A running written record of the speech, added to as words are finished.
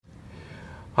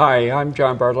Hi, I'm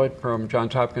John Bartlett from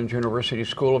Johns Hopkins University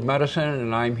School of Medicine,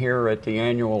 and I'm here at the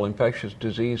annual Infectious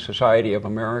Disease Society of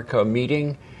America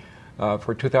meeting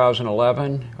for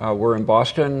 2011. We're in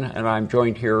Boston, and I'm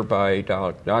joined here by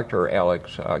Dr.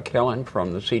 Alex Kellen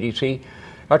from the CDC.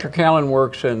 Dr. Kellen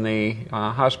works in the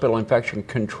hospital infection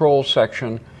control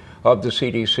section of the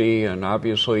CDC, and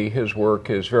obviously his work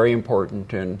is very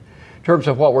important in terms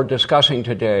of what we're discussing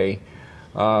today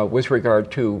with regard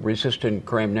to resistant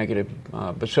gram-negative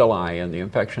bacilli and the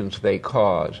infections they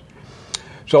cause.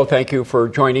 So thank you for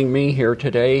joining me here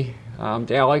today,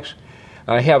 Alex.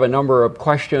 I have a number of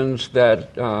questions that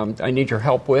I need your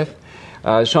help with.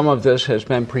 Some of this has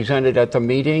been presented at the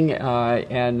meeting,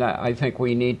 and I think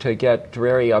we need to get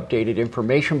very updated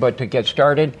information. But to get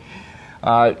started,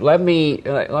 let me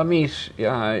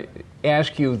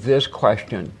ask you this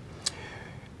question.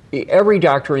 Every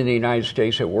doctor in the United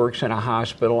States that works in a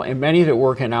hospital, and many that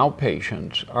work in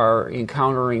outpatients, are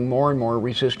encountering more and more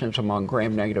resistance among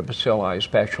gram-negative bacilli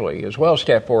especially, as well as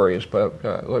Staph aureus, but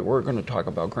we're going to talk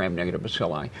about gram-negative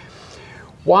bacilli.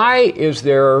 Why is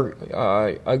there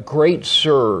a great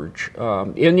surge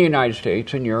in the United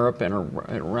States, in Europe, and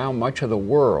around much of the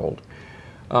world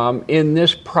in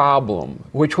this problem,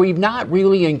 which we've not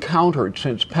really encountered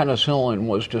since penicillin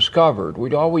was discovered?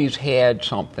 We'd always had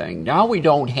something. Now we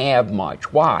don't have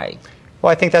much. Why? Well,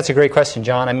 I think that's a great question,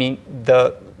 John. I mean,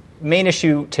 the main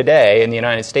issue today, in the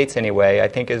United States anyway, I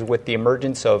think is with the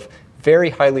emergence of very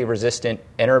highly resistant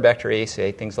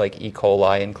Enterobacteriaceae, things like E.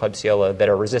 coli and Klebsiella, that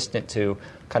are resistant to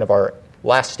kind of our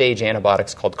last stage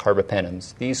antibiotics called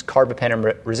carbapenems. These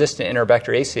carbapenem-resistant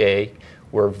Enterobacteriaceae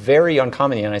were very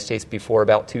uncommon in the United States before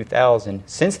about 2000.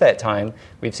 Since that time,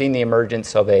 we've seen the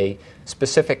emergence of a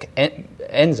specific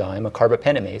enzyme, a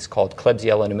carbapenemase, called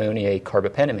Klebsiella pneumoniae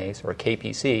carbapenemase, or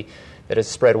KPC, that has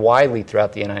spread widely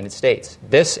throughout the United States.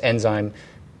 This enzyme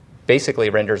basically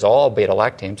renders all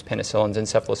beta-lactams, penicillins, and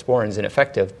cephalosporins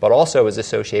ineffective, but also is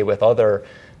associated with other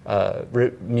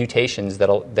mutations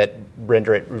that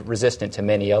render it resistant to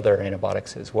many other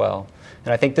antibiotics as well.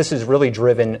 And I think this has really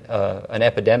driven an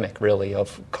epidemic, really,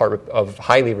 of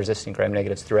highly resistant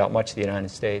gram-negatives throughout much of the United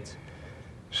States.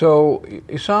 So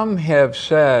some have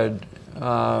said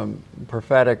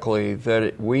prophetically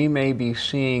that we may be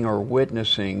seeing or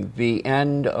witnessing the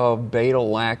end of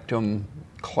beta-lactam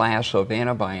class of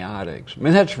antibiotics. I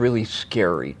mean, that's really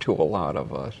scary to a lot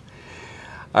of us.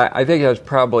 I think that's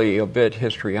probably a bit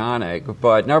histrionic,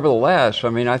 but nevertheless, I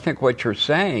mean, I think what you're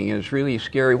saying is really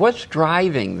scary. What's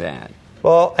driving that?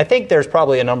 Well, I think there's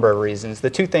probably a number of reasons. The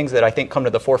two things that I think come to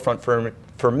the forefront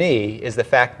for me is the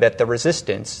fact that the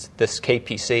resistance, this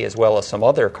KPC, as well as some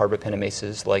other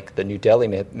carbapenemases like the New Delhi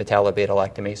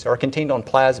metallo-beta-lactamase, are contained on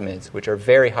plasmids, which are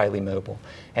very highly mobile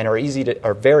and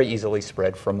are very easily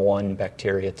spread from one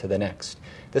bacteria to the next.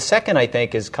 The second, I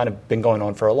think, has kind of been going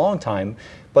on for a long time,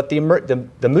 but the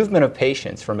movement of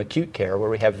patients from acute care, where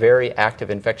we have very active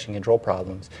infection control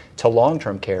problems, to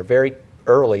long-term care very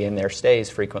early in their stays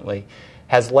frequently,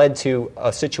 has led to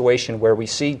a situation where we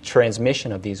see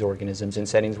transmission of these organisms in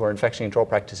settings where infection control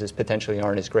practices potentially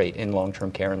aren't as great in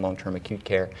long-term care and long-term acute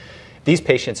care. These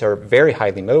patients are very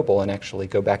highly mobile and actually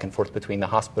go back and forth between the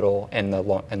hospital and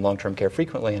long-term care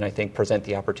frequently, and I think present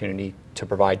the opportunity to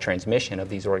provide transmission of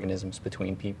these organisms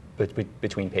between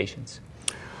patients.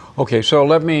 Okay, so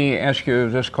let me ask you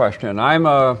this question.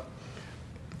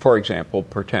 For example,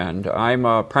 pretend I'm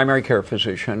a primary care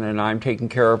physician and I'm taking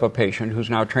care of a patient who's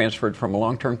now transferred from a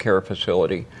long-term care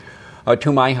facility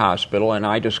to my hospital, and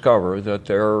I discover that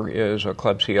there is a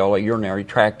Klebsiella urinary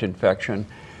tract infection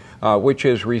which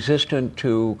is resistant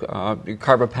to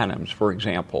carbapenems, for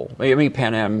example,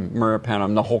 imipenem,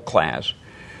 meropenem, the whole class.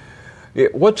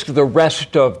 What's the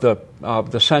rest of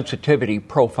the sensitivity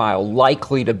profile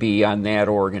likely to be on that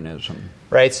organism?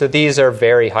 Right, so these are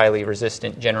very highly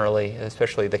resistant generally,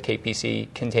 especially the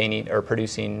KPC containing or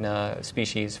producing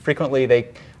species. Frequently they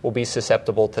will be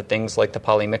susceptible to things like the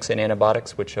polymyxin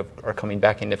antibiotics, which are coming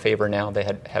back into favor now. They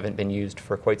haven't been used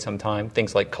for quite some time,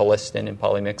 things like colistin and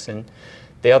polymyxin.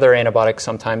 The other antibiotic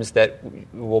sometimes that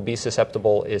will be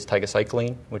susceptible is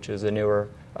tigecycline, which is a newer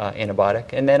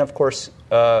antibiotic. And then, of course,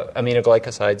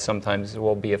 aminoglycosides sometimes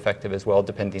will be effective as well,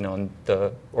 depending on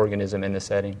the organism in the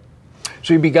setting.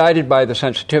 So you'd be guided by the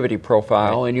sensitivity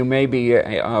profile, right, and you may be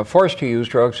forced to use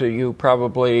drugs that you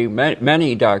probably,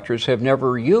 many doctors have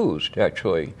never used,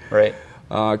 actually. Right.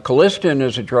 Colistin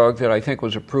is a drug that I think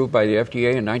was approved by the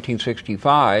FDA in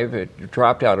 1965. It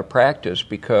dropped out of practice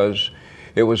because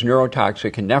it was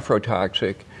neurotoxic and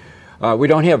nephrotoxic. We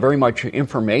don't have very much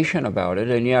information about it,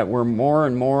 and yet we're more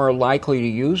and more likely to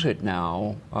use it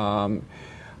now.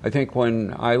 I think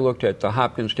when I looked at the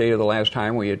Hopkins data the last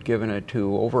time, we had given it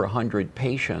to over 100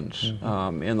 patients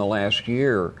in the last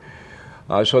year.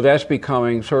 So that's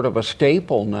becoming sort of a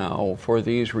staple now for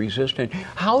these resistant.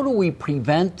 How do we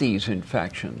prevent these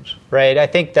infections? Right. I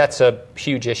think that's a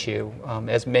huge issue.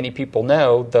 As many people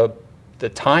know, the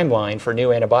timeline for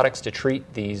new antibiotics to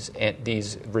treat these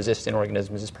resistant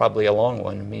organisms is probably a long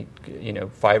one. I mean,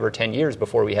 5 or 10 years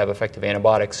before we have effective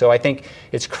antibiotics. So I think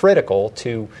it's critical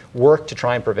to work to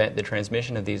try and prevent the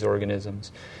transmission of these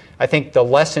organisms. I think the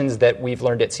lessons that we've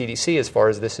learned at CDC as far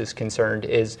as this is concerned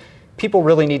is people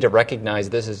really need to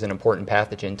recognize this is an important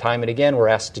pathogen. Time and again, we're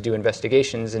asked to do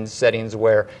investigations in settings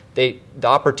where the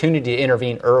opportunity to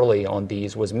intervene early on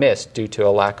these was missed due to a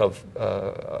lack of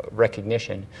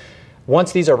recognition.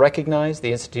 Once these are recognized,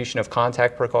 the institution of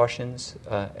contact precautions,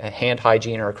 hand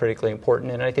hygiene are critically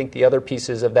important, and I think the other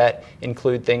pieces of that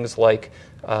include things like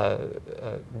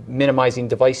minimizing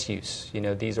device use.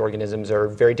 These organisms are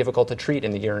very difficult to treat in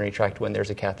the urinary tract when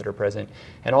there's a catheter present,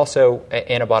 and also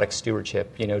antibiotic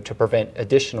stewardship, to prevent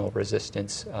additional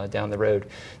resistance down the road.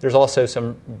 There's also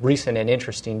some recent and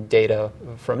interesting data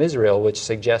from Israel which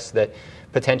suggests that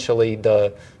potentially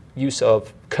the use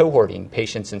of cohorting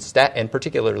patients and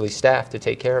particularly staff to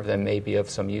take care of them may be of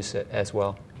some use as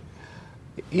well.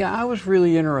 Yeah, I was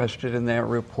really interested in that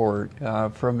report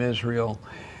from Israel.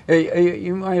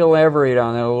 You might elaborate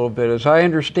on that a little bit. As I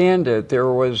understand it, there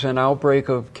was an outbreak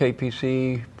of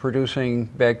KPC producing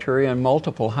bacteria in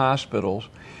multiple hospitals,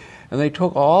 and they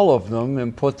took all of them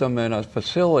and put them in a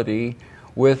facility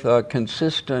with a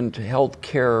consistent health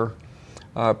care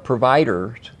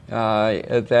providers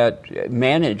that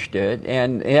managed it,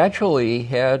 and actually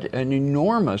had an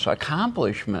enormous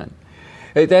accomplishment.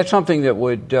 That's something that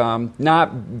would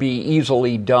not be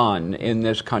easily done in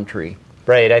this country.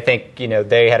 Right. I think,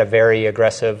 they had a very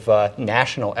aggressive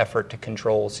national effort to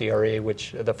control CRE,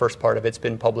 which the first part of it's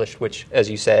been published, which, as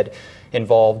you said,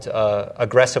 involved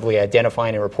aggressively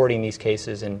identifying and reporting these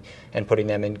cases and putting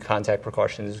them in contact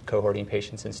precautions, cohorting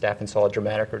patients and staff, and saw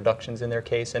dramatic reductions in their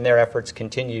case. And their efforts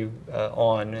continue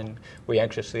on, and we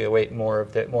anxiously await more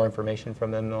information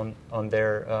from them on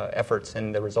their efforts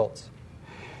and the results.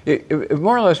 It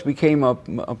more or less became,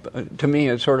 to me,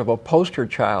 a sort of a poster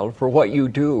child for what you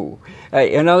do.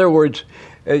 In other words,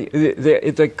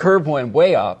 the curve went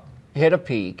way up, hit a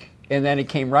peak, and then it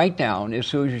came right down as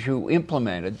soon as you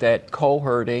implemented that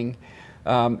cohorting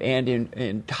and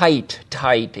in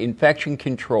tight infection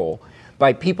control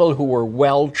by people who were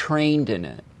well trained in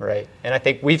it. Right. And I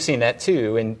think we've seen that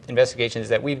too in investigations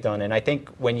that we've done. And I think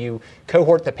when you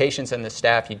cohort the patients and the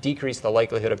staff, you decrease the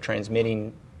likelihood of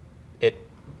transmitting it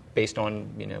based on,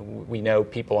 we know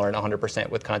people aren't 100%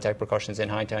 with contact precautions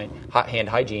and hand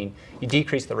hygiene. You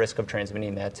decrease the risk of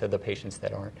transmitting that to the patients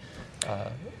that aren't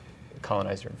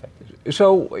colonized or infected.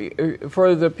 So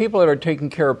for the people that are taking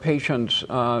care of patients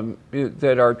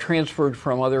that are transferred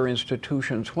from other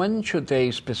institutions, when should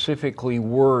they specifically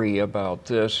worry about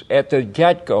this at the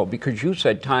get-go? Because you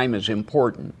said time is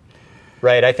important.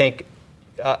 Right. I think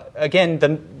again,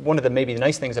 one of the maybe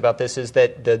nice things about this is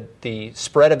that the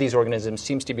spread of these organisms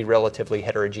seems to be relatively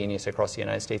heterogeneous across the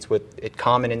United States, with it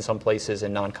common in some places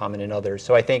and non-common in others.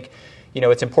 So I think,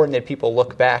 it's important that people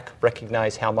look back,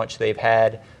 recognize how much they've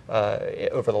had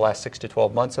over the last 6 to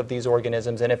 12 months of these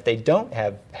organisms, and if they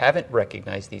haven't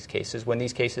recognized these cases, when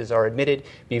these cases are admitted,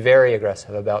 be very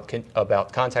aggressive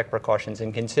about contact precautions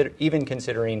and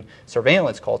considering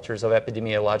surveillance cultures of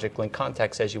epidemiologic linked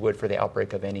contacts as you would for the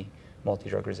outbreak of any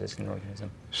multi-drug resistant organism.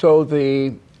 So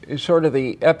the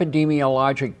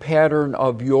epidemiologic pattern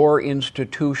of your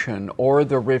institution or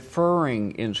the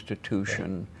referring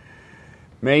institution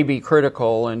may be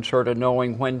critical in sort of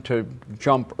knowing when to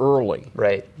jump early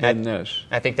in this.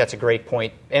 I think that's a great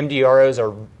point. MDROs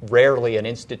are rarely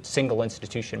a single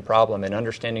institution problem, and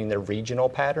understanding the regional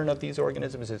pattern of these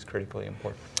organisms is critically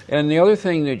important. And the other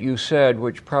thing that you said,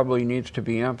 which probably needs to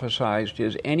be emphasized,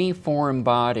 is any foreign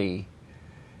body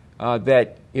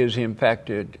that is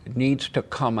infected needs to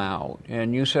come out.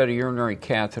 And you said a urinary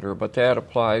catheter, but that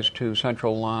applies to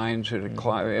central lines. It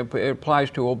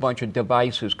applies to a whole bunch of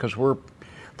devices, because we're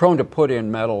prone to put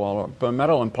in metal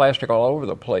and plastic all over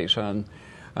the place on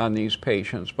these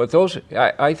patients. But those,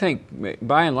 I think,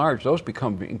 by and large, those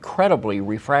become incredibly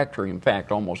refractory, in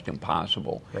fact, almost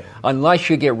impossible, unless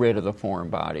you get rid of the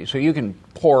foreign body. So you can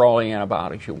pour all the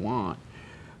antibiotics you want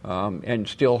and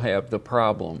still have the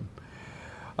problem.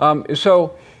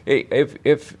 So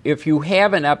if you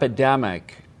have an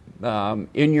epidemic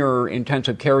in your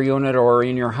intensive care unit or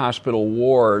in your hospital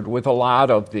ward with a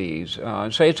lot of these,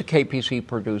 say it's a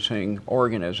KPC-producing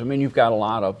organism and you've got a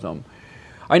lot of them,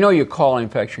 I know you call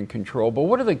infection control, but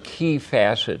what are the key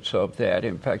facets of that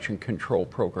infection control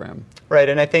program? Right,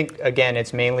 and I think, again,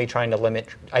 it's mainly trying to limit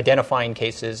identifying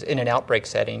cases in an outbreak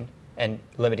setting and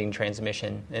limiting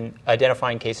transmission. And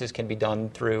identifying cases can be done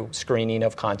through screening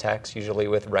of contacts, usually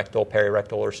with rectal,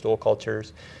 perirectal, or stool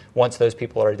cultures. Once those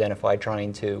people are identified,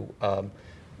 trying to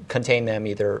contain them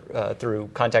either through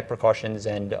contact precautions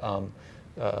and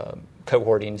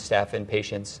cohorting staff and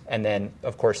patients. And then,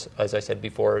 of course, as I said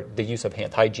before, the use of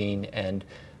hand hygiene and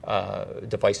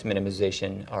device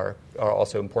minimization are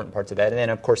also important parts of that. And then,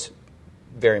 of course,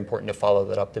 very important to follow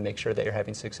that up to make sure that you're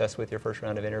having success with your first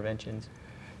round of interventions.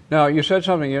 Now, you said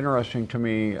something interesting to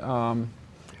me.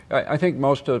 I think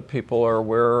most of the people are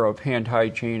aware of hand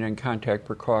hygiene and contact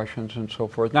precautions and so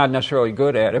forth. Not necessarily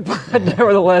good at it, but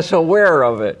nevertheless aware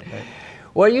of it. Right.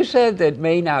 What you said that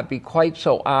may not be quite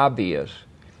so obvious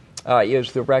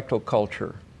is the rectal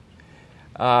culture.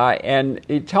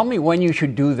 And tell me when you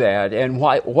should do that and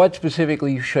what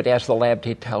specifically you should ask the lab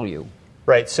to tell you.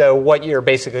 Right, so what you're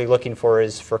basically looking for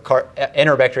is for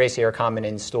Enterobacteriaceae are common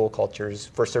in stool cultures.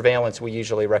 For surveillance, we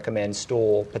usually recommend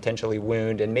stool, potentially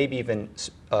wound, and maybe even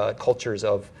cultures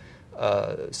of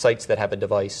sites that have a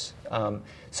device.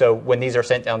 So when these are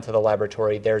sent down to the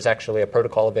laboratory, there's actually a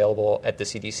protocol available at the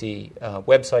CDC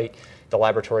website. The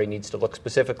laboratory needs to look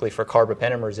specifically for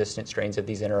carbapenem-resistant strains of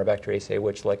these Enterobacteriaceae,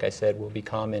 which, like I said, will be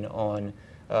common on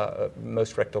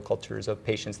most rectal cultures of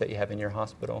patients that you have in your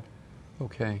hospital.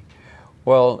 Okay.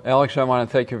 Well, Alex, I want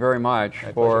to thank you very much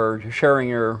for sharing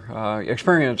your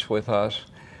experience with us.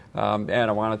 And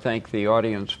I want to thank the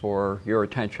audience for your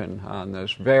attention on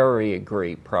this very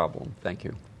great problem. Thank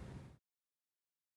you.